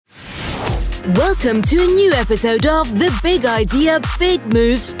Welcome to a new episode of the Big Idea, Big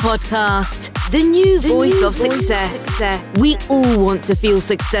Moves podcast, the new voice of success. We all want to feel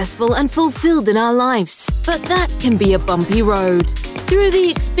successful and fulfilled in our lives, but that can be a bumpy road. Through the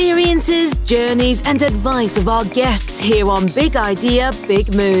experiences, journeys, and advice of our guests here on Big Idea,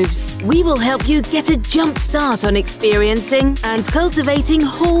 Big Moves, we will help you get a jump start on experiencing and cultivating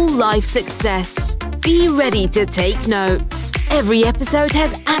whole life success. Be ready to take notes. Every episode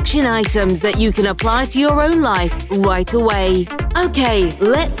has action items that you can apply to your own life right away. Okay,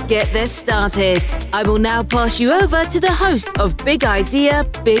 let's get this started. I will now pass you over to the host of Big Idea,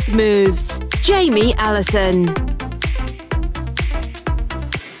 Big Moves, Jamie Allison.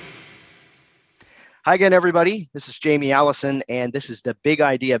 Hi again, everybody. This is Jamie Allison, and this is the Big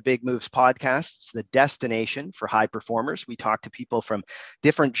Idea, Big Moves podcast. It's the destination for high performers. We talk to people from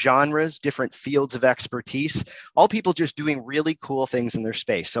different genres, different fields of expertise, all people just doing really cool things in their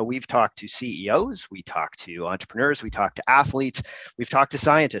space. So we've talked to CEOs, we talk to entrepreneurs, we talk to athletes, we've talked to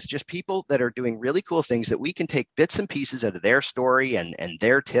scientists, just people that are doing really cool things that we can take bits and pieces out of their story and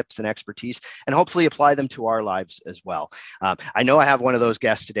their tips and expertise and hopefully apply them to our lives as well. I know I have one of those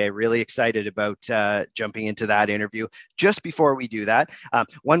guests today, really excited about jumping into that interview. Just before we do that,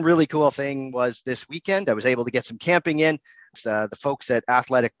 one really cool thing was this weekend, I was able to get some camping in. The folks at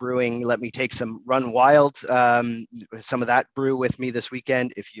Athletic Brewing let me take some Run Wild, some of that brew with me this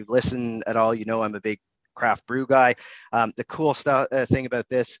weekend. If you listen at all, you know I'm a big craft brew guy. The cool thing about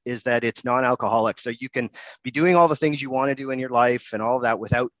this is that it's non-alcoholic. So you can be doing all the things you want to do in your life and all that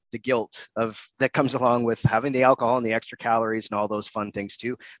without the guilt that comes along with having the alcohol and the extra calories and all those fun things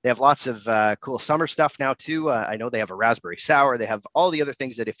too. They have lots of cool summer stuff now too. I know they have a raspberry sour. They have all the other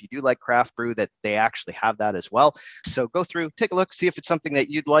things that if you do like craft brew, that they actually have that as well. So go through, take a look, see if it's something that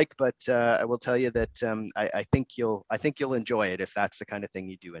you'd like. But I will tell you that I think you'll enjoy it if that's the kind of thing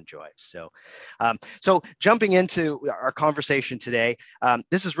you do enjoy. So jumping into our conversation today,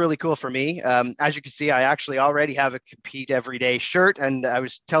 this is really cool for me. As you can see, I actually already have a Compete Everyday shirt, and I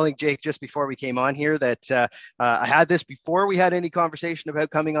was telling Jake just before we came on here that I had this before we had any conversation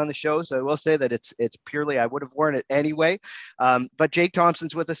about coming on the show. So I will say that it's purely, I would have worn it anyway. But Jake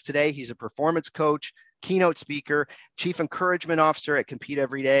Thompson's with us today. He's a performance coach, keynote speaker, chief encouragement officer at Compete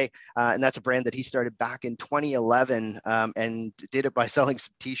Everyday. And that's a brand that he started back in 2011 and did it by selling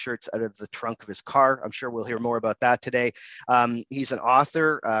some t-shirts out of the trunk of his car. I'm sure we'll hear more about that today. He's an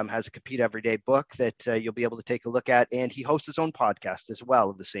author, has a Compete Everyday book that you'll be able to take a look at. And he hosts his own podcast as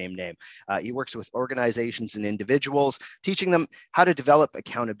well of the same name. He works with organizations and individuals, teaching them how to develop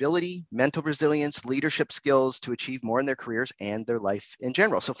accountability, mental resilience, leadership skills to achieve more in their careers and their life in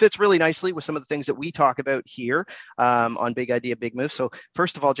general. So fits really nicely with some of the things that we talk about here on Big Idea, Big Moves. So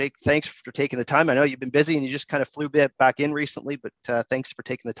first of all, Jake, thanks for taking the time. I know you've been busy and you just kind of flew back in recently, but thanks for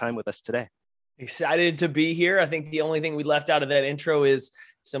taking the time with us today. Excited to be here. I think the only thing we left out of that intro is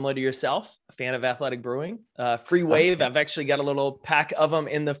similar to yourself, a fan of Athletic Brewing, Free Wave. I've actually got a little pack of them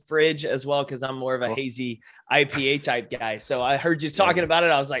in the fridge as well, because I'm more of a hazy IPA type guy. So I heard you talking about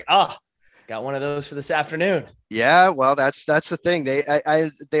it. I was like, got one of those for this afternoon. Yeah, well, that's the thing.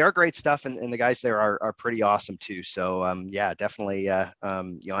 They are great stuff, and the guys there are pretty awesome too. So yeah, definitely. I'm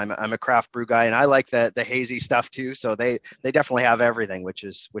a craft brew guy, and I like the hazy stuff too. So they definitely have everything, which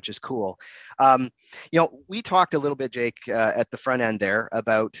is cool. We talked a little bit, Jake, at the front end there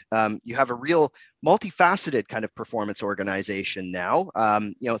about you have a real multifaceted kind of performance organization now.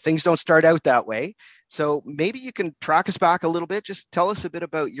 Things don't start out that way. So maybe you can track us back a little bit. Just tell us a bit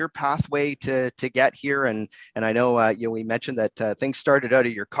about your pathway to get here. And I know we mentioned that things started out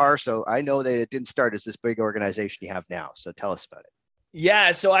of your car. So I know that it didn't start as this big organization you have now. So tell us about it.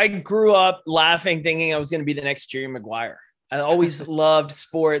 Yeah. So I grew up laughing, thinking I was going to be the next Jerry Maguire. I always loved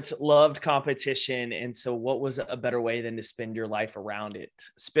sports, loved competition. And so what was a better way than to spend your life around it?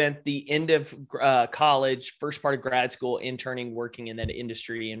 Spent the end of college, first part of grad school, interning, working in that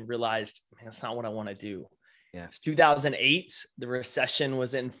industry, and realized, man, that's not what I want to do. Yeah. It's 2008. The recession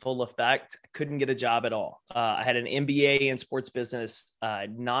was in full effect. I couldn't get a job at all. I had an MBA in sports business,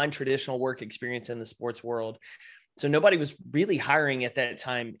 non-traditional work experience in the sports world. So nobody was really hiring at that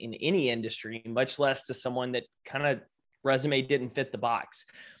time in any industry, much less to someone that kind of resume didn't fit the box.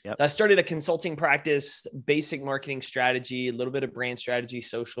 Yep. I started a consulting practice, basic marketing strategy, a little bit of brand strategy,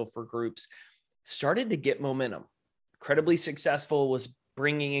 social for groups, started to get momentum, incredibly successful, was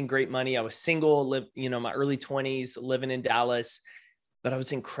bringing in great money. I was single, lived, my early 20s, living in Dallas, but I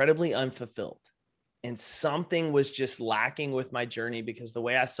was incredibly unfulfilled. And something was just lacking with my journey, because the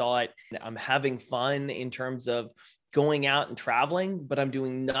way I saw it, I'm having fun in terms of going out and traveling, but I'm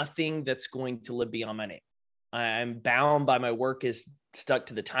doing nothing that's going to live beyond my name. I'm bound by my work is stuck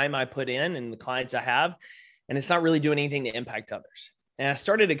to the time I put in and the clients I have, and it's not really doing anything to impact others. And I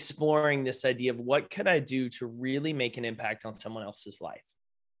started exploring this idea of what could I do to really make an impact on someone else's life.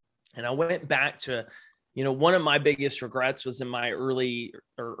 And I went back to, one of my biggest regrets was in my early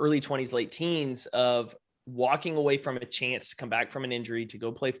 20s, late teens of walking away from a chance to come back from an injury to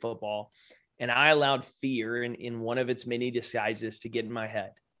go play football. And I allowed fear in one of its many disguises to get in my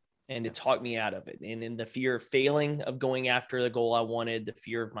head and to talk me out of it. And in the fear of failing, of going after the goal I wanted, the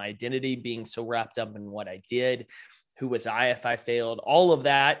fear of my identity being so wrapped up in what I did, who was I if I failed, all of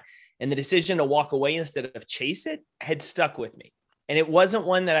that. And the decision to walk away instead of chase it had stuck with me. And it wasn't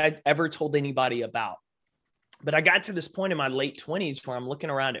one that I'd ever told anybody about. But I got to this point in my late 20s where I'm looking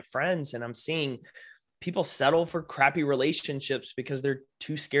around at friends and I'm seeing people settle for crappy relationships because they're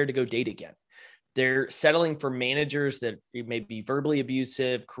too scared to go date again. They're settling for managers that may be verbally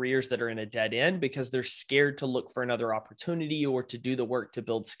abusive, careers that are in a dead end because they're scared to look for another opportunity or to do the work to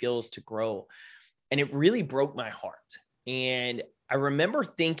build skills to grow. And it really broke my heart. And I remember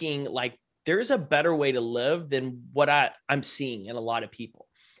thinking, like, there's a better way to live than what I'm seeing in a lot of people.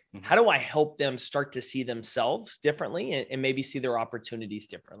 Mm-hmm. How do I help them start to see themselves differently and maybe see their opportunities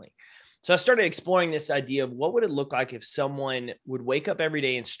differently? So I started exploring this idea of what would it look like if someone would wake up every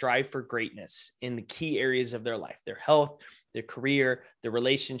day and strive for greatness in the key areas of their life, their health, their career, their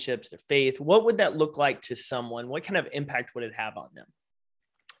relationships, their faith. What would that look like to someone? What kind of impact would it have on them?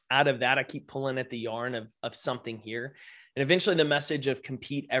 Out of that, I keep pulling at the yarn of something here. And eventually the message of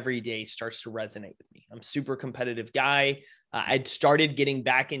compete every day starts to resonate with me. I'm a super competitive guy. I'd started getting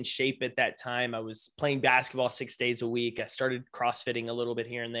back in shape at that time. I was playing basketball 6 days a week. I started CrossFitting a little bit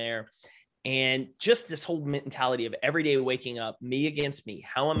here and there. And just this whole mentality of every day waking up, me against me.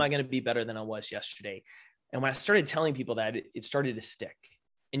 How am I going to be better than I was yesterday? And when I started telling people that, it started to stick.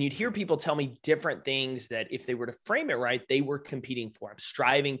 And you'd hear people tell me different things that if they were to frame it right, they were competing for. I'm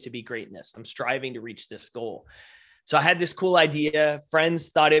striving to be great in this. I'm striving to reach this goal. So I had this cool idea.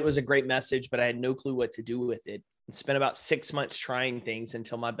 Friends thought it was a great message, but I had no clue what to do with it. And spent about 6 months trying things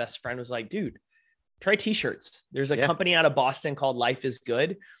until my best friend was like, dude, try t-shirts. There's a company out of Boston called Life is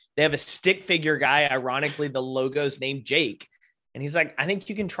Good. They have a stick figure guy. Ironically, the logo's named Jake. And he's like, I think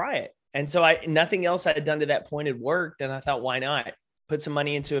you can try it. And so nothing else I had done to that point had worked. And I thought, why not? Put some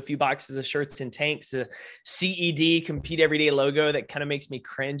money into a few boxes of shirts and tanks, a CED, Compete Everyday logo that kind of makes me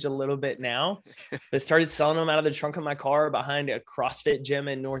cringe a little bit now. But started selling them out of the trunk of my car behind a CrossFit gym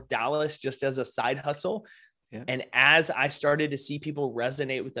in North Dallas, just as a side hustle. Yeah. And as I started to see people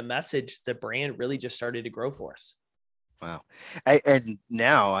resonate with the message, the brand really just started to grow for us. Wow. And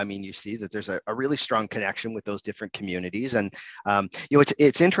now, I mean, you see that there's a really strong connection with those different communities. And,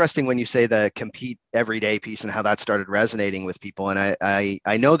 it's interesting when you say the compete everyday piece and how that started resonating with people. And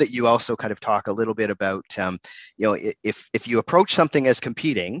I know that you also kind of talk a little bit about, if you approach something as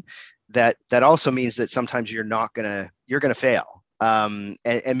competing, that also means that sometimes you're going to fail. And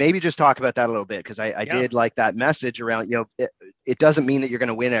maybe just talk about that a little bit, because I did like that message around, it doesn't mean that you're going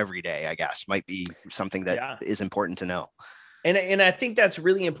to win every day, I guess, might be something that is important to know. And I think that's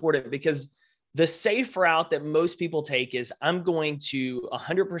really important, because the safe route that most people take is I'm going to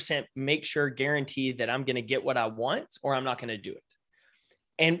 100% make sure, guarantee that I'm going to get what I want, or I'm not going to do it.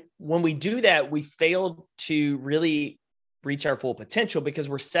 And when we do that, we fail to really reach our full potential because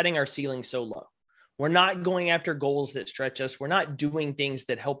we're setting our ceiling so low. We're not going after goals that stretch us. We're not doing things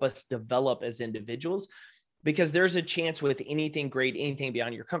that help us develop as individuals, because there's a chance with anything great, anything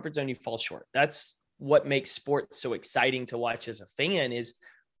beyond your comfort zone, you fall short. That's what makes sports so exciting to watch as a fan, is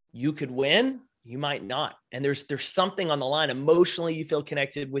you could win, you might not. And there's something on the line. Emotionally, you feel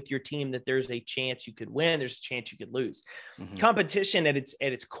connected with your team that there's a chance you could win. There's a chance you could lose. Mm-hmm. Competition at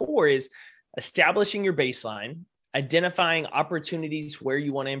its core is establishing your baseline, identifying opportunities where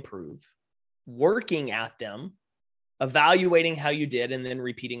you want to improve, working at them, evaluating how you did, and then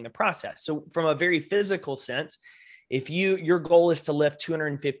repeating the process. So from a very physical sense, if your goal is to lift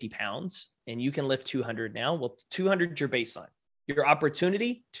 250 pounds and you can lift 200 now, well, 200 is your baseline. Your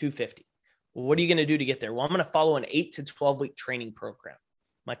opportunity, 250. Well, what are you going to do to get there? Well, I'm going to follow an 8 to 12 week training program.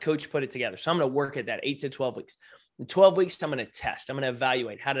 My coach put it together. So I'm going to work at that 8 to 12 weeks. In 12 weeks, I'm going to test. I'm going to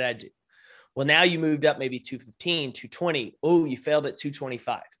evaluate. How did I do? Well, now you moved up maybe 215, 220. Oh, you failed at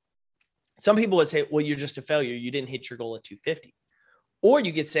 225. Some people would say, well, you're just a failure. You didn't hit your goal at 250. Or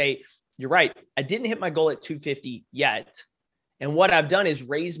you could say, you're right. I didn't hit my goal at 250 yet. And what I've done is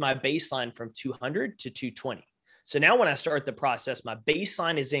raise my baseline from 200 to 220. So now when I start the process, my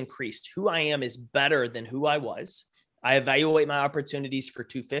baseline is increased. Who I am is better than who I was. I evaluate my opportunities for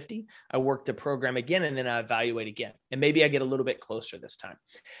 250. I work the program again, and then I evaluate again. And maybe I get a little bit closer this time.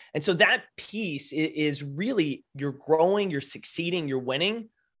 And so that piece is really, you're growing, you're succeeding, you're winning,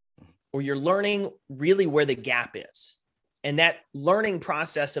 or you're learning really where the gap is. And that learning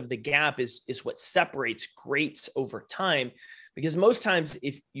process of the gap is what separates greats over time. Because most times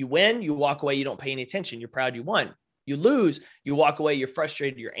if you win, you walk away, you don't pay any attention. You're proud you won. You lose, you walk away, you're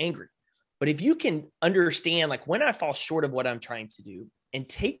frustrated, you're angry. But if you can understand, like, when I fall short of what I'm trying to do and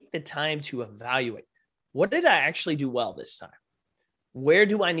take the time to evaluate, what did I actually do well this time? Where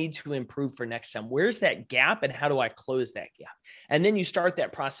do I need to improve for next time? Where's that gap and how do I close that gap? And then you start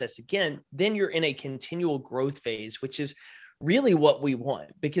that process again, then you're in a continual growth phase, which is really what we want.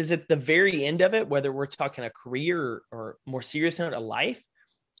 Because at the very end of it, whether we're talking a career or more serious note, a life,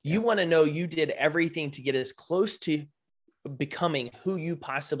 you want to know you did everything to get as close to becoming who you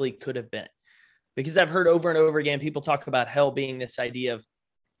possibly could have been. Because I've heard over and over again, people talk about hell being this idea of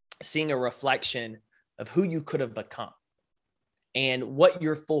seeing a reflection of who you could have become and what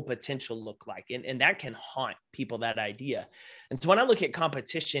your full potential looked like. And that can haunt people, that idea. And so when I look at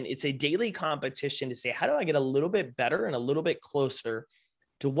competition, it's a daily competition to say, how do I get a little bit better and a little bit closer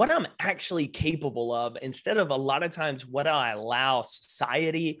to what I'm actually capable of, instead of a lot of times what I allow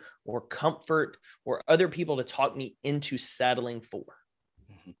society or comfort or other people to talk me into settling for.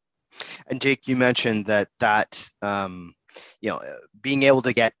 Mm-hmm. And Jake, you mentioned that being able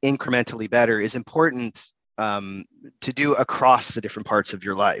to get incrementally better is important to do across the different parts of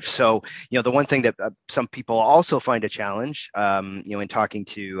your life. So, the one thing that some people also find a challenge, in talking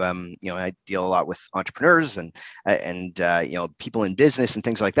to, I deal a lot with entrepreneurs and people in business and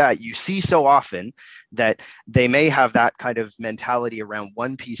things like that. You see so often that they may have that kind of mentality around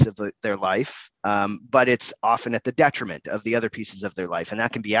one piece of their life, but it's often at the detriment of the other pieces of their life. And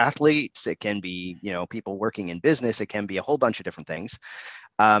that can be athletes, it can be, people working in business, it can be a whole bunch of different things.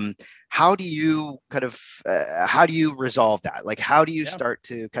 How do you resolve that? Like, how do you start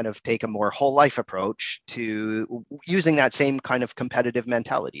to kind of take a more whole life approach to using that same kind of competitive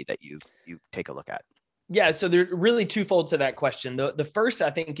mentality that you take a look at? Yeah. So there's really twofold to that question. The first, I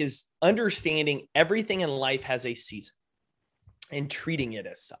think, is understanding everything in life has a season and treating it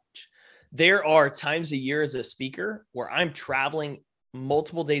as such. There are times a year as a speaker where I'm traveling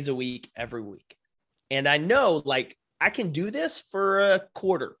multiple days a week, every week. And I know, like, I can do this for a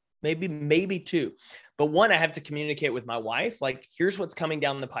quarter, maybe two. But one, I have to communicate with my wife, like, here's what's coming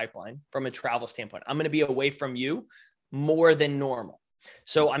down the pipeline from a travel standpoint. I'm going to be away from you more than normal.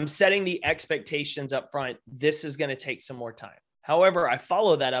 So I'm setting the expectations up front. This is going to take some more time. However, I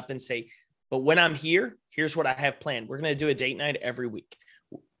follow that up and say, but when I'm here, here's what I have planned. We're going to do a date night every week.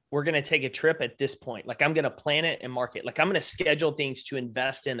 We're going to take a trip at this point. Like, I'm going to plan it and mark it. Like, I'm going to schedule things to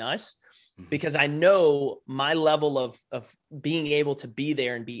invest in us, because I know my level of being able to be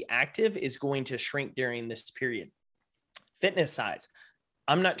there and be active is going to shrink during this period. Fitness sides,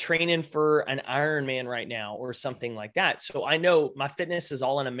 I'm not training for an Ironman right now or something like that. So I know my fitness is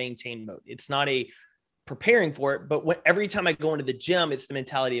all in a maintain mode. It's not a preparing for it, but every time I go into the gym, it's the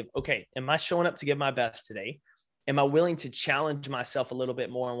mentality of, okay, am I showing up to give my best today? Am I willing to challenge myself a little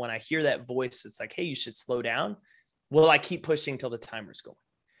bit more? And when I hear that voice, it's like, hey, you should slow down. Will I keep pushing till the timer's going?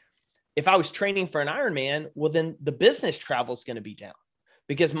 If I was training for an Ironman, well, then the business travel is going to be down,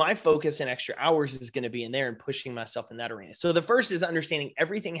 because my focus and extra hours is going to be in there and pushing myself in that arena. So the first is understanding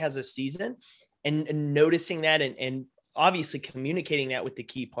everything has a season and noticing that and obviously communicating that with the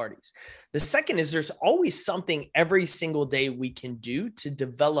key parties. The second is there's always something every single day we can do to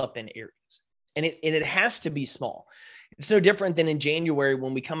develop in areas. And it has to be small. It's no different than in January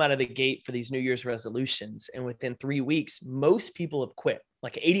when we come out of the gate for these New Year's resolutions. And within 3 weeks, most people have quit.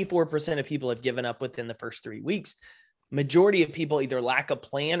 Like 84% of people have given up within the first 3 weeks. Majority of people either lack a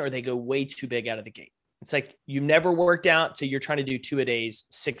plan or they go way too big out of the gate. It's like you never worked out, so you're trying to do 2-a-days,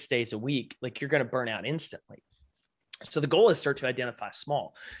 6 days a week. Like, you're going to burn out instantly. So the goal is start to identify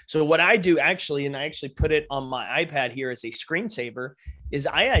small. So what I do actually, and I actually put it on my iPad here as a screensaver, is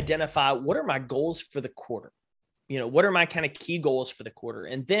I identify what are my goals for the quarter. What are my kind of key goals for the quarter?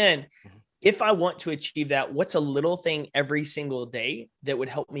 And then if I want to achieve that, what's a little thing every single day that would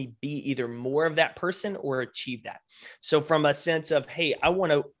help me be either more of that person or achieve that? So from a sense of, hey, I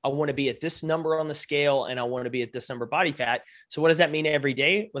want to be at this number on the scale and I want to be at this number body fat. So what does that mean every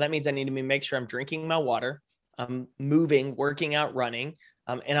day? Well, that means I need to make sure I'm drinking my water, I'm moving, working out, running,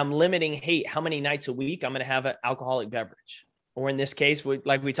 and I'm limiting, hey, how many nights a week I'm going to have an alcoholic beverage. Or in this case,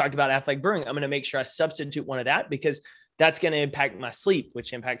 like we talked about athletic brewing, I'm going to make sure I substitute one of that, because that's going to impact my sleep,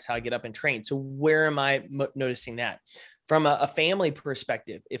 which impacts how I get up and train. So where am I noticing that? From a family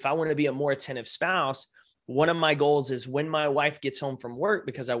perspective, if I want to be a more attentive spouse, One of my goals is when my wife gets home from work,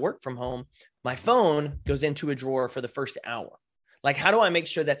 because I work from home, my phone goes into a drawer for the first hour. Like, how do I make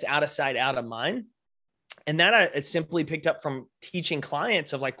sure that's out of sight, out of mind? And that I simply picked up from teaching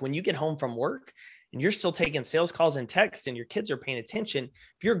clients of like, when you get home from work and you're still taking sales calls and text and your kids are paying attention,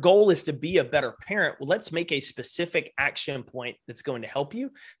 if your goal is to be a better parent, well, let's make a specific action point that's going to help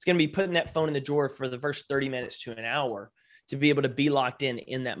you. It's going to be putting that phone in the drawer for the first 30 minutes to an hour to be able to be locked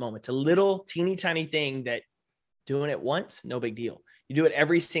in that moment. It's a little teeny tiny thing that doing it once, no big deal. You do it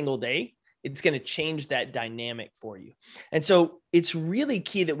every single day, it's going to change that dynamic for you. And so it's really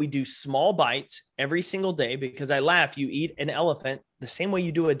key that we do small bites every single day, because I laugh, you eat an elephant the same way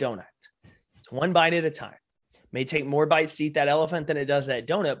you do a donut. It's one bite at a time. It may take more bites to eat that elephant than it does that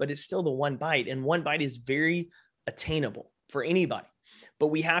donut, but it's still the one bite. And one bite is very attainable for anybody. But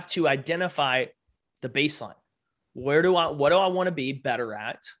we have to identify the baseline. What do I want to be better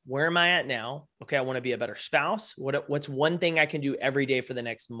at? Where am I at now? Okay, I want to be a better spouse. What's one thing I can do every day for the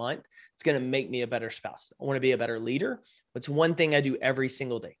next month? It's going to make me a better spouse. I want to be a better leader. What's one thing I do every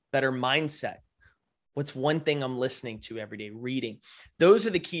single day? Better mindset. What's one thing I'm listening to every day? Reading. Those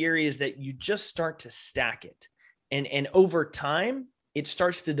are the key areas that you just start to stack it. And over time, it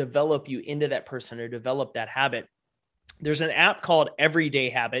starts to develop you into that person or develop that habit. There's an app called Everyday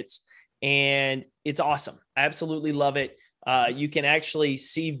Habits, and it's awesome. I absolutely love it. You can actually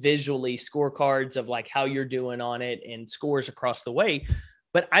see visually scorecards of like how you're doing on it and scores across the way.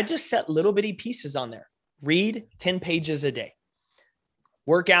 But I just set little bitty pieces on there. Read 10 pages a day.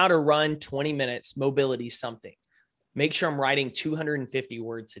 Work out or run 20 minutes, mobility something. Make sure I'm writing 250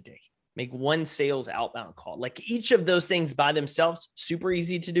 words a day. Make one sales outbound call. Like each of those things by themselves, super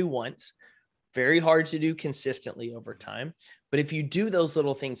easy to do once, very hard to do consistently over time. But if you do those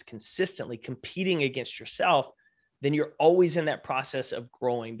little things consistently, competing against yourself, then you're always in that process of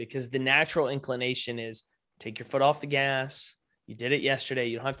growing, because the natural inclination is take your foot off the gas. You did it yesterday.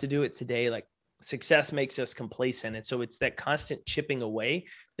 You don't have to do it today. Like success makes us complacent. And so it's that constant chipping away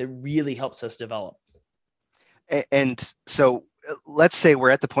that really helps us develop. And so let's say we're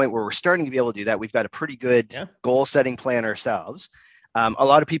at the point where we're starting to be able to do that. We've got a pretty good goal setting plan ourselves. A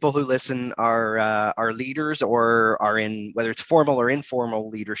lot of people who listen are leaders or are in, whether it's formal or informal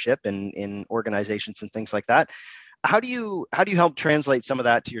leadership in organizations and things like that. How do you help translate some of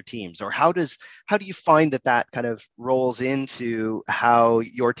that to your teams, or how do you find that kind of rolls into how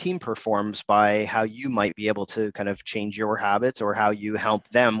your team performs by how you might be able to kind of change your habits or how you help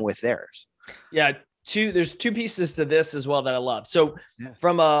them with theirs? Yeah. There's two pieces to this as well that I love. So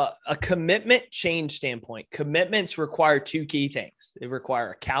from a commitment change standpoint, commitments require two key things. They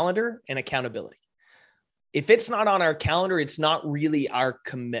require a calendar and accountability. If it's not on our calendar, it's not really our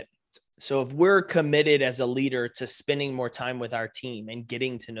commitment. So if we're committed as a leader to spending more time with our team and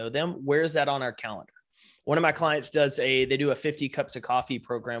getting to know them, where's that on our calendar? One of my clients they do a 50 cups of coffee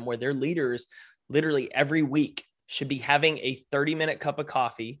program where their leaders literally every week should be having a 30-minute cup of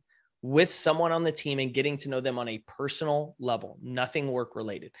coffee with someone on the team and getting to know them on a personal level, nothing work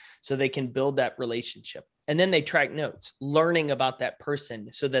related, so they can build that relationship. And then they track notes, learning about that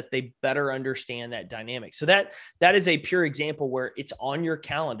person so that they better understand that dynamic. So that is a pure example where it's on your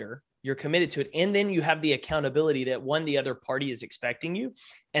calendar, you're committed to it. And then you have the accountability that the other party is expecting you,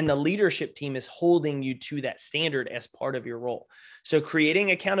 and the leadership team is holding you to that standard as part of your role. So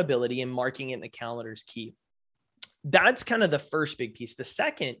creating accountability and marking it in the calendar is key. That's kind of the first big piece. The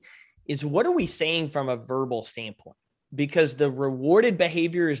second is, what are we saying from a verbal standpoint? Because the rewarded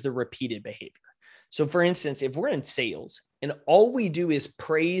behavior is the repeated behavior. So for instance, if we're in sales and all we do is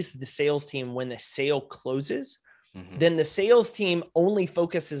praise the sales team when the sale closes, then the sales team only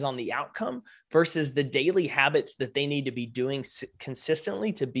focuses on the outcome versus the daily habits that they need to be doing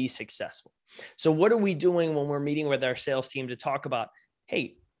consistently to be successful. So what are we doing when we're meeting with our sales team to talk about,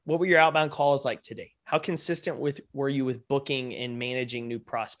 hey, what were your outbound calls like today? How consistent were you with booking and managing new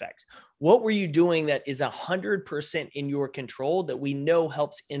prospects? What were you doing that is 100% in your control that we know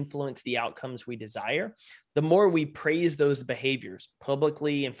helps influence the outcomes we desire? The more we praise those behaviors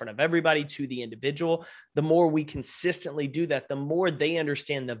publicly in front of everybody to the individual, the more we consistently do that, the more they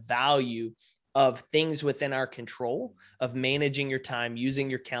understand the value of things within our control, of managing your time, using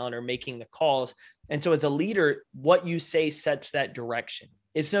your calendar, making the calls. And so as a leader, what you say sets that direction.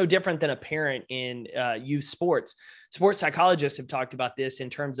 It's no different than a parent in youth sports. Sports psychologists have talked about this in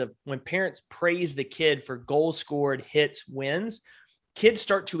terms of when parents praise the kid for goals scored, hits, wins, kids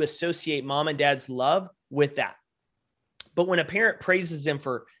start to associate mom and dad's love with that. But when a parent praises them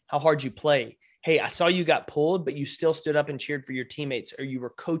for how hard you play, hey, I saw you got pulled, but you still stood up and cheered for your teammates, or you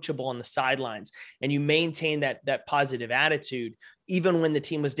were coachable on the sidelines and you maintained that positive attitude. Even when the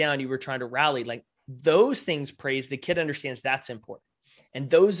team was down, you were trying to rally. Like, those things praised, the kid understands that's important. And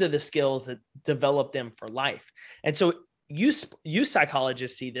those are the skills that develop them for life. And so you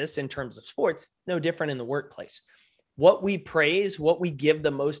psychologists see this in terms of sports, no different in the workplace. What we praise, what we give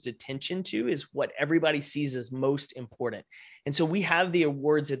the most attention to is what everybody sees as most important. And so we have the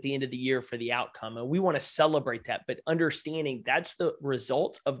awards at the end of the year for the outcome, and we want to celebrate that, but understanding that's the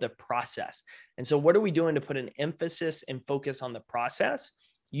result of the process. And so what are we doing to put an emphasis and focus on the process?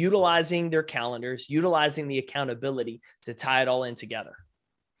 Utilizing their calendars, utilizing the accountability to tie it all in together.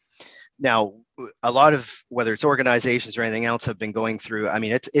 Now, a lot of, whether it's organizations or anything else, have been going through, I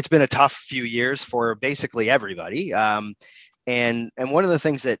mean, it's been a tough few years for basically everybody. And one of the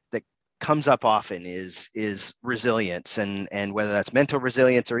things that comes up often is resilience, and whether that's mental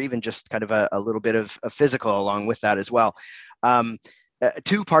resilience or even just kind of a little bit of physical along with that as well.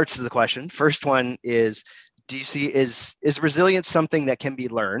 Two parts to the question. First one is, do you see, is resilience something that can be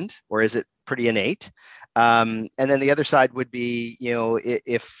learned, or is it pretty innate? And then the other side would be,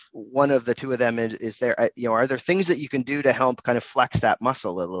 if one of the two of them is there, are there things that you can do to help kind of flex that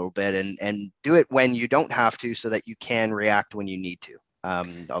muscle a little bit and do it when you don't have to, so that you can react when you need to?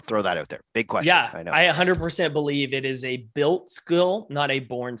 I'll throw that out there. Big question. Yeah, I know. I 100% believe it is a built skill, not a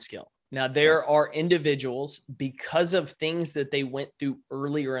born skill. Now, there are individuals, because of things that they went through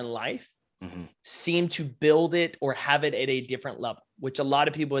earlier in life, seem to build it or have it at a different level, which a lot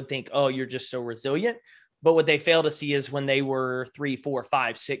of people would think, oh, you're just so resilient. But what they fail to see is when they were 3, 4,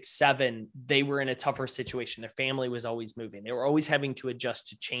 5, 6, 7, they were in a tougher situation. Their family was always moving. They were always having to adjust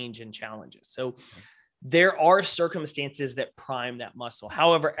to change and challenges. So there are circumstances that prime that muscle.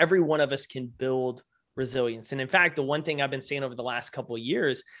 However, every one of us can build resilience. And in fact, the one thing I've been saying over the last couple of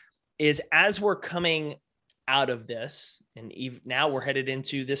years is, as we're coming out of this, and now we're headed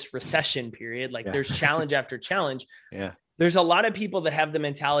into this recession period, there's challenge after challenge. Yeah. There's a lot of people that have the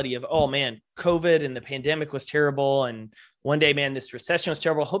mentality of, oh man, COVID and the pandemic was terrible, and one day, man, this recession was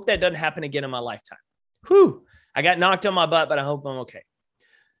terrible. Hope that doesn't happen again in my lifetime. Whew, I got knocked on my butt, but I hope I'm okay.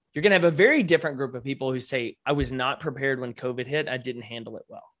 You're going to have a very different group of people who say, I was not prepared when COVID hit. I didn't handle it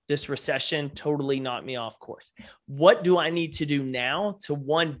well. This recession totally knocked me off course. What do I need to do now to,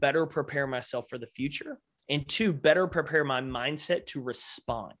 one, better prepare myself for the future, and two, better prepare my mindset to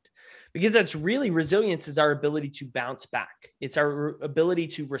respond? Because that's really, resilience is our ability to bounce back. It's our ability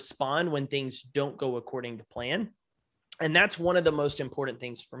to respond when things don't go according to plan. And that's one of the most important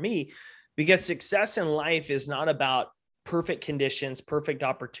things for me, because success in life is not about perfect conditions, perfect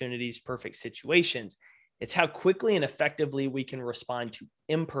opportunities, perfect situations. It's how quickly and effectively we can respond to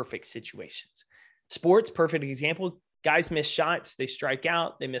imperfect situations. Sports, perfect example. Guys miss shots, they strike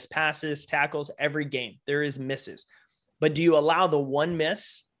out, they miss passes, tackles. Every game there is misses. But do you allow the one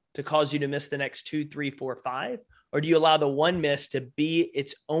miss to cause you to miss the next 2, 3, 4, 5? Or do you allow the one miss to be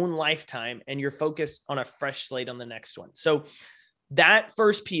its own lifetime and you're focused on a fresh slate on the next one? So that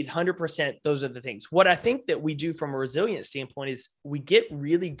first piece, 100%, those are the things. What I think that we do from a resilience standpoint is we get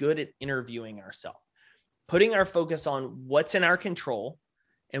really good at interviewing ourselves, putting our focus on what's in our control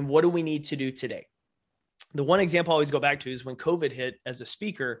and what do we need to do today. The one example I always go back to is when COVID hit. As a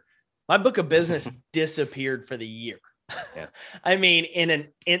speaker, my book of business disappeared for the year. Yeah. I mean, in an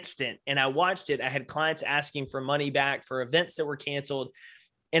instant. And I watched it. I had clients asking for money back for events that were canceled.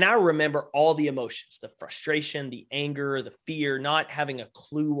 And I remember all the emotions, the frustration, the anger, the fear, not having a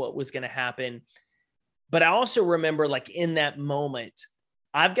clue what was going to happen. But I also remember, in that moment,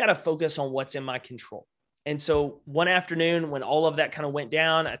 I've got to focus on what's in my control. And so one afternoon, when all of that kind of went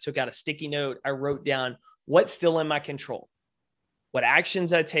down, I took out a sticky note. I wrote down what's still in my control, what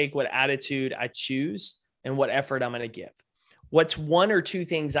actions I take, what attitude I choose, and what effort I'm going to give. What's 1 or 2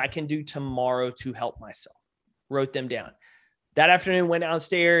 things I can do tomorrow to help myself? Wrote them down. That afternoon, went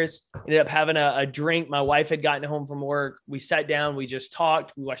downstairs, ended up having a drink. My wife had gotten home from work. We sat down, we just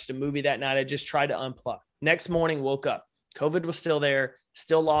talked. We watched a movie that night. I just tried to unplug. Next morning, woke up. COVID was still there,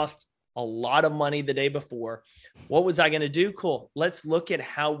 still lost a lot of money the day before. What was I going to do? Cool. Let's look at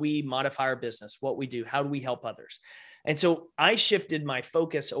how we modify our business, what we do, how do we help others? And so I shifted my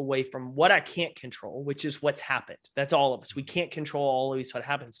focus away from what I can't control, which is what's happened. That's all of us. We can't control always what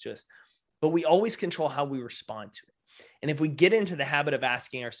happens to us, but we always control how we respond to it. And if we get into the habit of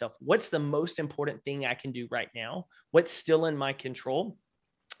asking ourselves, what's the most important thing I can do right now? What's still in my control?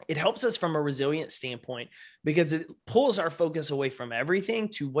 It helps us from a resilient standpoint, because it pulls our focus away from everything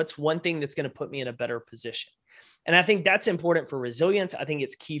to what's one thing that's going to put me in a better position. And I think that's important for resilience. I think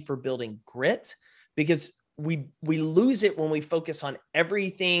it's key for building grit, because we lose it when we focus on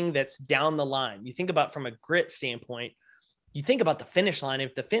everything that's down the line. You think about from a grit standpoint, you think about the finish line.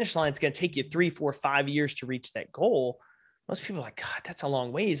 If the finish line is going to take you 3, 4, 5 years to reach that goal, Most people are like, God, that's a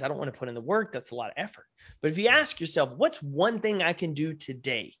long ways. I don't want to put in the work. That's a lot of effort. But if you ask yourself, what's one thing I can do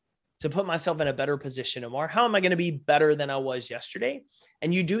today to put myself in a better position tomorrow? How am I going to be better than I was yesterday?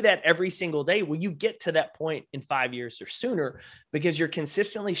 And you do that every single day. Well, you get to that point in 5 years or sooner because you're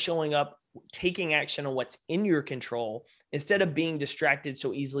consistently showing up, taking action on what's in your control instead of being distracted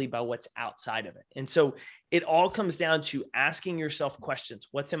so easily by what's outside of it. And so it all comes down to asking yourself questions.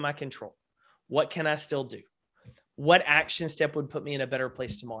 What's in my control? What can I still do? What action step would put me in a better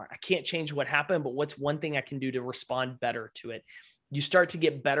place tomorrow? I can't change what happened, but what's one thing I can do to respond better to it? You start to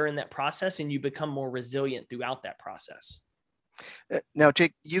get better in that process and you become more resilient throughout that process. Now,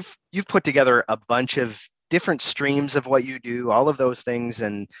 Jake, you've put together a bunch of different streams of what you do, all of those things.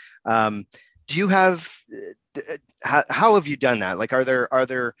 And do you have, how have you done that? Like,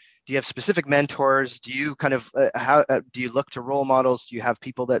 do you have specific mentors? Do you kind of, do you look to role models? Do you have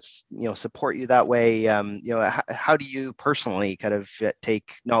people that's, support you that way? How do you personally kind of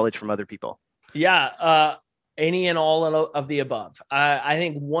take knowledge from other people? Yeah. Any and all of the above. I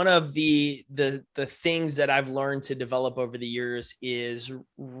think one of the things that I've learned to develop over the years is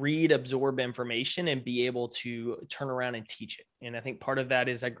read, absorb information, and be able to turn around and teach it. And I think part of that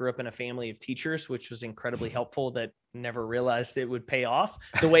is I grew up in a family of teachers, which was incredibly helpful. That never realized it would pay off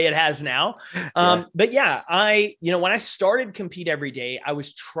the way it has now. But yeah, when I started Compete Every Day, I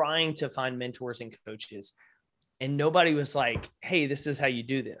was trying to find mentors and coaches. And nobody was like, hey, this is how you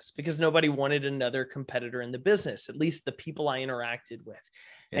do this, because nobody wanted another competitor in the business, at least the people I interacted with.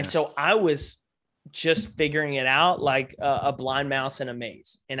 Yeah. And so I was just figuring it out like a blind mouse in a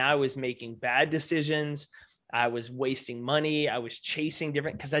maze. And I was making bad decisions. I was wasting money. I was chasing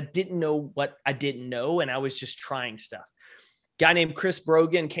different, because I didn't know what I didn't know. And I was just trying stuff. Guy named Chris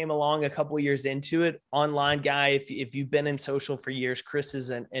Brogan came along a couple of years into it. Online guy. If you've been in social for years, Chris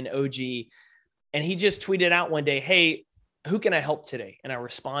is an OG. And he just tweeted out one day, hey, who can I help today? And I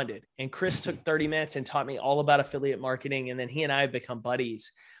responded. And Chris took 30 minutes and taught me all about affiliate marketing. And then he and I have become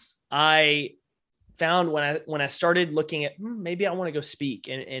buddies. I found when I started looking at maybe I want to go speak,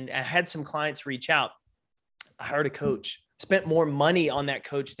 and I had some clients reach out, I hired a coach, spent more money on that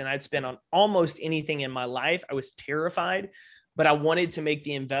coach than I'd spent on almost anything in my life. I was terrified, but I wanted to make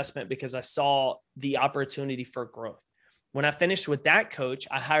the investment because I saw the opportunity for growth. When I finished with that coach,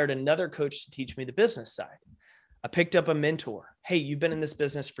 I hired another coach to teach me the business side. I picked up a mentor. Hey, you've been in this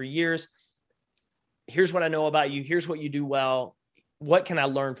business for years. Here's what I know about you. Here's what you do well. What can I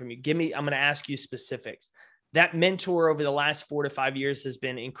learn from you? I'm going to ask you specifics. That mentor over the last 4 to 5 years has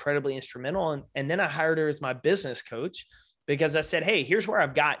been incredibly instrumental. And then I hired her as my business coach because I said, hey, here's where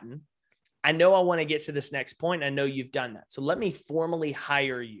I've gotten. I know I want to get to this next point. I know you've done that. So let me formally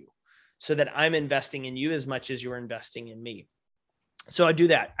hire you, so that I'm investing in you as much as you're investing in me. So I do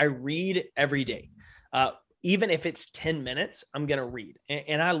that. I read every day. Even if it's 10 minutes, I'm going to read.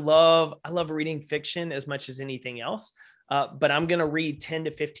 And I love reading fiction as much as anything else. But I'm going to read 10 to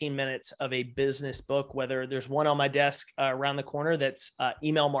 15 minutes of a business book, whether there's one on my desk around the corner that's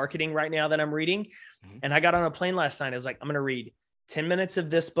email marketing right now that I'm reading. Mm-hmm. And I got on a plane last night. I was like, I'm going to read 10 minutes of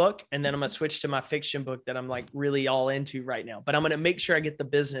this book, and then I'm going to switch to my fiction book that I'm like really all into right now. But I'm going to make sure I get the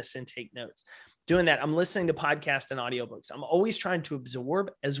business and take notes. Doing that, I'm listening to podcasts and audiobooks. I'm always trying to absorb,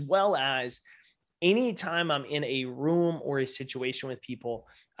 as well as anytime I'm in a room or a situation with people,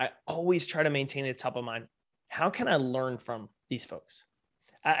 I always try to maintain it top of mind. How can I learn from these folks?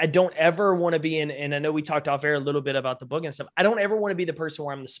 I don't ever want to be in, and I know we talked off air a little bit about the book and stuff. I don't ever want to be the person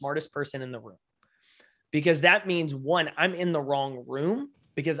where I'm the smartest person in the room. Because that means, one, I'm in the wrong room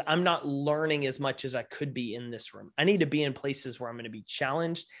because I'm not learning as much as I could be in this room. I need to be in places where I'm going to be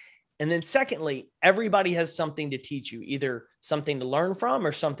challenged. And then secondly, everybody has something to teach you, either something to learn from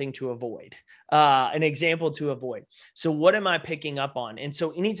or something to avoid, an example to avoid. So what am I picking up on? And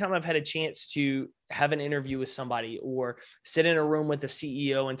so anytime I've had a chance to have an interview with somebody or sit in a room with the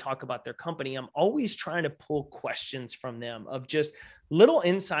CEO and talk about their company, I'm always trying to pull questions from them of just little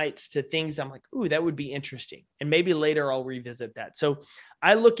insights to things I'm like, ooh, that would be interesting. And maybe later I'll revisit that. So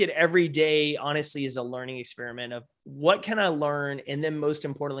I look at every day, honestly, as a learning experiment of what can I learn? And then most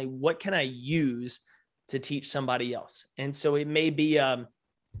importantly, what can I use to teach somebody else? And so it may be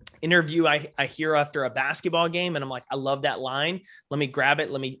interview I hear after a basketball game, and I'm like, I love that line. Let me grab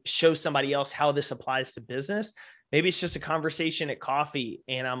it. Let me show somebody else how this applies to business. Maybe it's just a conversation at coffee,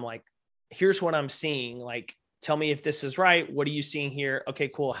 and I'm like, here's what I'm seeing. Like, tell me if this is right. What are you seeing here? Okay,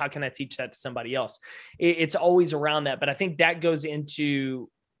 cool. How can I teach that to somebody else? It's always around that. But I think that goes into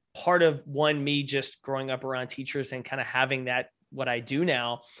part of me just growing up around teachers and kind of having that, what I do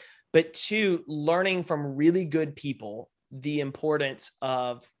now, but two, learning from really good people, the importance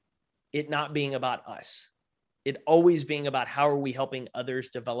of it not being about us. it always being about how are we helping others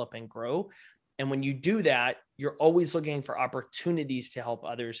develop and grow. And when you do that, you're always looking for opportunities to help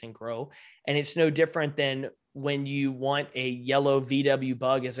others and grow. And it's no different than when you want a yellow VW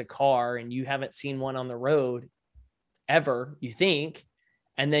Bug as a car and you haven't seen one on the road ever, you think,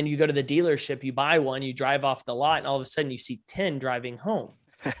 and then you go to the dealership, you buy one, you drive off the lot, and all of a sudden you see 10 driving home.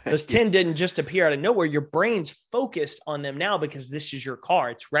 Those 10 didn't just appear out of nowhere. Your brain's focused on them now because this is your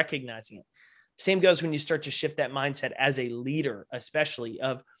car. It's recognizing it. Same goes when you start to shift that mindset as a leader, especially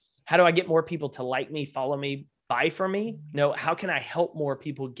of how do I get more people to like me, follow me, buy from me? No, how can I help more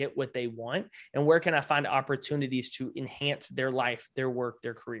people get what they want? And where can I find opportunities to enhance their life, their work,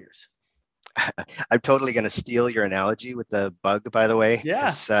 their careers? I'm totally going to steal your analogy with the bug, by the way.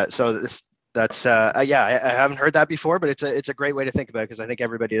 Yeah. I haven't heard that before, but it's a great way to think about it because I think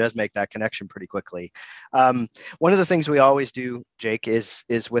everybody does make that connection pretty quickly. One of the things we always do, Jake, is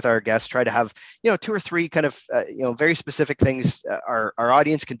with our guests try to have 2 or 3 kind of very specific things our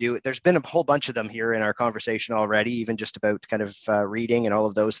audience can do. There's been a whole bunch of them here in our conversation already, even just about kind of reading and all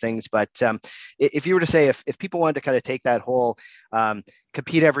of those things. But if you were to say if people wanted to kind of take that whole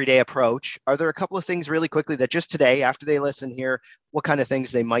compete everyday approach, are there a couple of things really quickly that just today, after they listen here, what kind of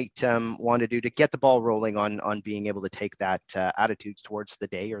things they might want to do to get the ball rolling on being able to take that attitudes towards the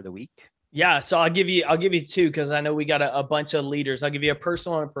day or the week? Yeah. So I'll give you 2, because I know we got a bunch of leaders. I'll give you a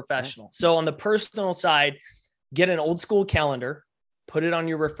personal and a professional. So on the personal side, get an old school calendar, put it on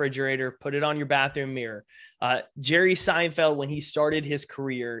your refrigerator, put it on your bathroom mirror. Jerry Seinfeld, when he started his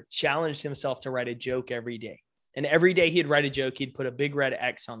career, challenged himself to write a joke every day. And every day he'd write a joke, he'd put a big red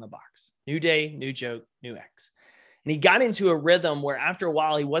X on the box. New day, new joke, new X. And he got into a rhythm where after a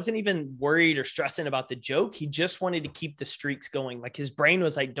while, he wasn't even worried or stressing about the joke. He just wanted to keep the streaks going. Like his brain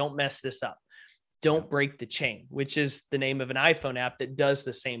was like, don't mess this up. Don't break the chain, which is the name of an iPhone app that does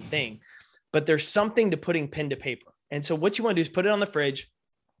the same thing. But there's something to putting pen to paper. And so what you want to do is put it on the fridge.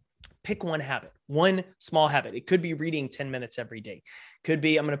 Pick one habit, one small habit. It could be reading 10 minutes every day. Could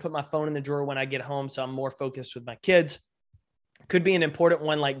be, I'm going to put my phone in the drawer when I get home so I'm more focused with my kids. Could be an important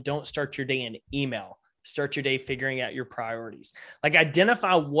one like don't start your day in email. Start your day figuring out your priorities. Like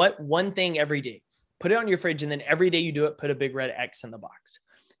identify what one thing every day. Put it on your fridge, and then every day you do it, put a big red X in the box.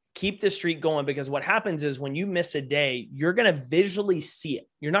 Keep the streak going, because what happens is when you miss a day, you're going to visually see it.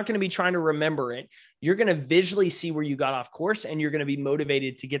 You're not going to be trying to remember it. You're going to visually see where you got off course, and you're going to be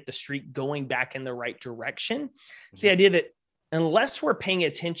motivated to get the streak going back in the right direction. It's the idea that unless we're paying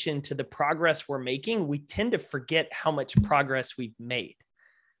attention to the progress we're making, we tend to forget how much progress we've made.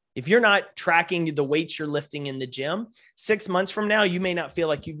 If you're not tracking the weights you're lifting in the gym, 6 months from now, you may not feel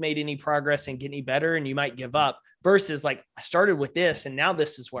like you've made any progress and get any better, and you might give up, versus like, I started with this and now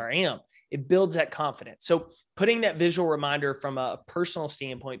this is where I am. It builds that confidence. So putting that visual reminder from a personal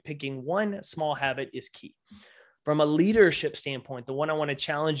standpoint, picking one small habit is key. From a leadership standpoint, the one I want to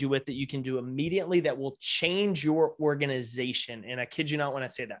challenge you with that you can do immediately that will change your organization. And I kid you not when I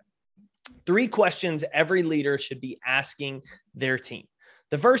say that. 3 questions every leader should be asking their team.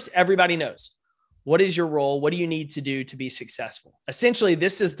 The first, everybody knows. What is your role? What do you need to do to be successful? Essentially,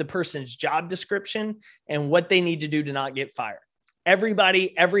 this is the person's job description and what they need to do to not get fired.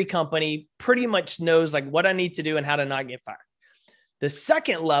 Everybody, every company pretty much knows like what I need to do and how to not get fired. The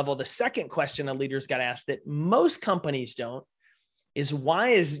second level, the second question a leader's got to ask that most companies don't is, why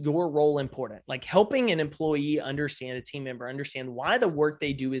is your role important? Like helping an employee understand, a team member understand why the work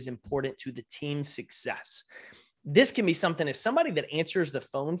they do is important to the team's success. This can be something as somebody that answers the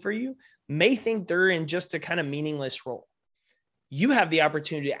phone for you may think they're in just a kind of meaningless role. You have the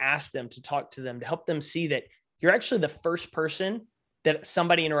opportunity to ask them, to talk to them, to help them see that you're actually the first person that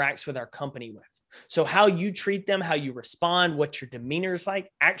somebody interacts with our company with. So how you treat them, how you respond, what your demeanor is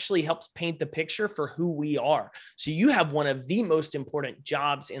like actually helps paint the picture for who we are. So you have one of the most important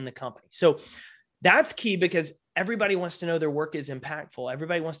jobs in the company. So that's key, because everybody wants to know their work is impactful.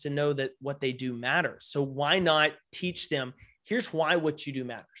 Everybody wants to know that what they do matters. So why not teach them, here's why what you do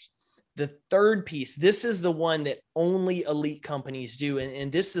matters. The third piece, this is the one that only elite companies do.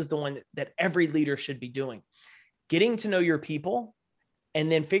 And this is the one that every leader should be doing. Getting to know your people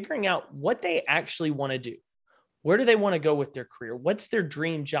and then figuring out what they actually want to do. Where do they want to go with their career? What's their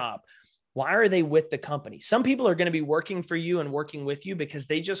dream job? Why are they with the company? Some people are going to be working for you and working with you because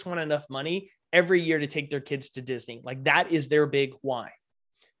they just want enough money every year to take their kids to Disney. Like that is their big why.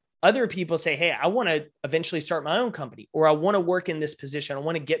 Other people say, hey, I want to eventually start my own company, or I want to work in this position. I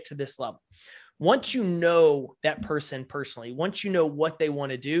want to get to this level. Once you know that person personally, once you know what they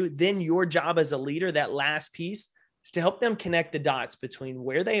want to do, then your job as a leader, that last piece, is to help them connect the dots between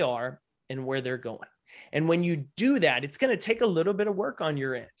where they are and where they're going. And when you do that, it's going to take a little bit of work on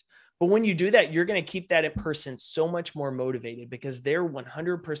your end. But when you do that, you're going to keep that person so much more motivated because they're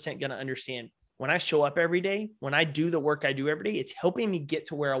 100% going to understand when I show up every day, when I do the work I do every day, it's helping me get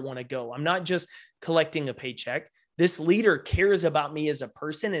to where I want to go. I'm not just collecting a paycheck. This leader cares about me as a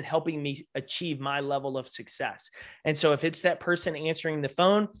person and helping me achieve my level of success. And so if it's that person answering the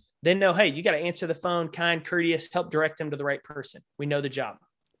phone, then know, hey, you got to answer the phone, kind, courteous, help direct them to the right person. We know the job.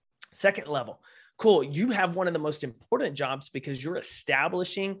 Second level, cool. You have one of the most important jobs because you're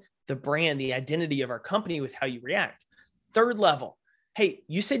establishing the brand, the identity of our company with how you react. Third level, hey,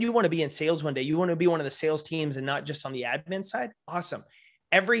 you said you want to be in sales one day. You want to be one of the sales teams and not just on the admin side. Awesome.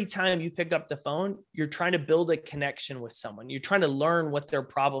 Every time you pick up the phone, you're trying to build a connection with someone. You're trying to learn what their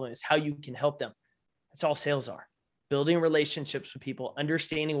problem is, how you can help them. That's all sales are. Building relationships with people,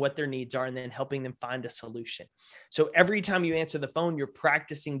 understanding what their needs are, and then helping them find a solution. So every time you answer the phone, you're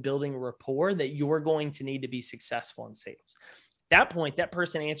practicing building rapport that you're going to need to be successful in sales. At that point, that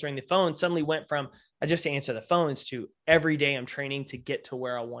person answering the phone suddenly went from, I just answer the phones to every day I'm training to get to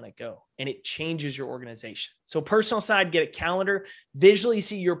where I want to go. And it changes your organization. So personal side, get a calendar, visually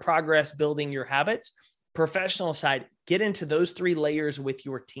see your progress building your habits. Professional side, get into those 3 layers with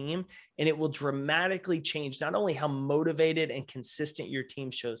your team, and it will dramatically change not only how motivated and consistent your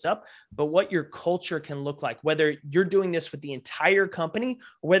team shows up, but what your culture can look like, whether you're doing this with the entire company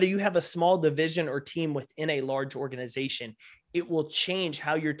or whether you have a small division or team within a large organization. It will change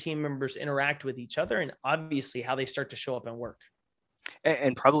how your team members interact with each other and obviously how they start to show up and work.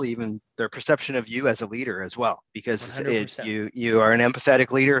 And probably even their perception of you as a leader as well, because you are an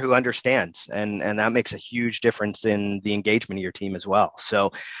empathetic leader who understands, and that makes a huge difference in the engagement of your team as well.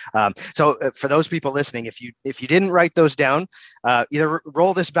 So for those people listening, if you didn't write those down, either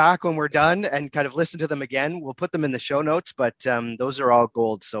roll this back when we're done and kind of listen to them again. We'll put them in the show notes, but those are all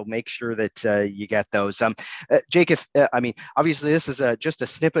gold. So make sure that you get those. Jake, obviously this is just a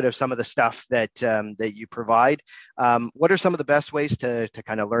snippet of some of the stuff that you provide. What are some of the best ways to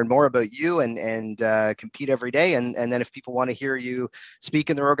kind of learn more about you and compete every day? And then if people want to hear you speak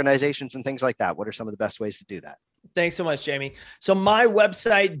in their organizations and things like that, what are some of the best ways to do that? Thanks so much, Jamie. So my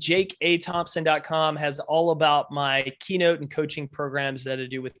website, jakeathompson.com, has all about my keynote and coaching programs that I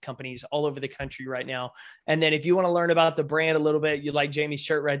do with companies all over the country right now. And then if you want to learn about the brand a little bit, you like Jamie's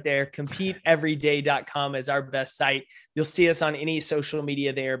shirt right there, competeeveryday.com is our best site. You'll see us on any social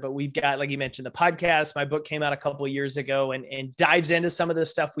media there, but we've got, like you mentioned, the podcast. My book came out a couple of years ago and dives into some of the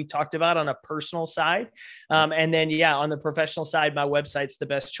stuff we talked about on a personal side. And then, on the professional side, my website's the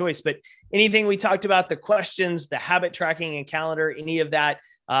best choice. But anything we talked about, the questions, the habit tracking and calendar, any of that,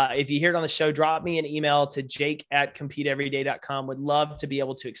 if you hear it on the show, drop me an email to jake@competeeveryday.com. Would love to be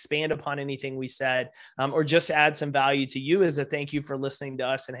able to expand upon anything we said, or just add some value to you as a thank you for listening to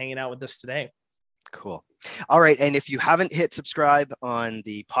us and hanging out with us today. Cool. All right. And if you haven't hit subscribe on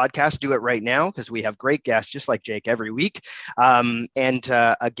the podcast, do it right now, because we have great guests just like Jake every week. Again,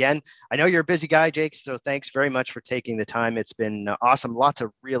 I know you're a busy guy, Jake, so thanks very much for taking the time. It's been awesome. Lots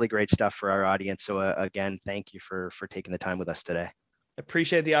of really great stuff for our audience. So again, thank you for taking the time with us today.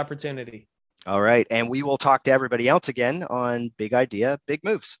 Appreciate the opportunity. All right. And we will talk to everybody else again on Big Idea, Big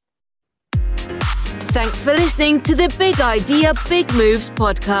Moves. Thanks for listening to the Big Idea, Big Moves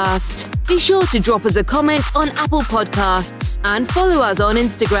podcast. Be sure to drop us a comment on Apple Podcasts and follow us on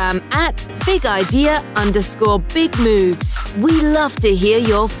Instagram at @bigidea_big moves. We love to hear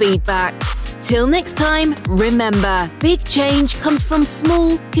your feedback. Till next time, remember, big change comes from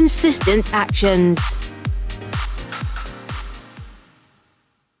small, consistent actions.